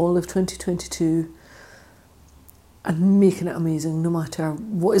that wall of 2022 and making it amazing no matter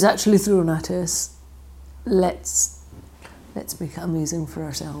what is actually thrown at us. Let's make it amazing for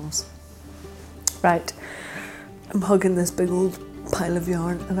ourselves. Right, I'm hugging this big old pile of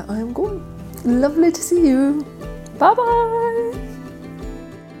yarn and I am going. Lovely to see you. Bye bye.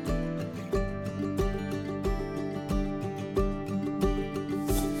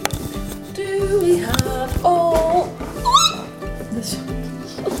 Do we have all this?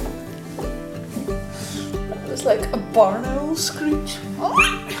 That was like a barn owl screech.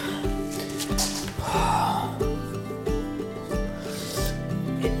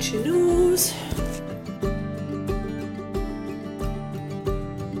 Itchy nose.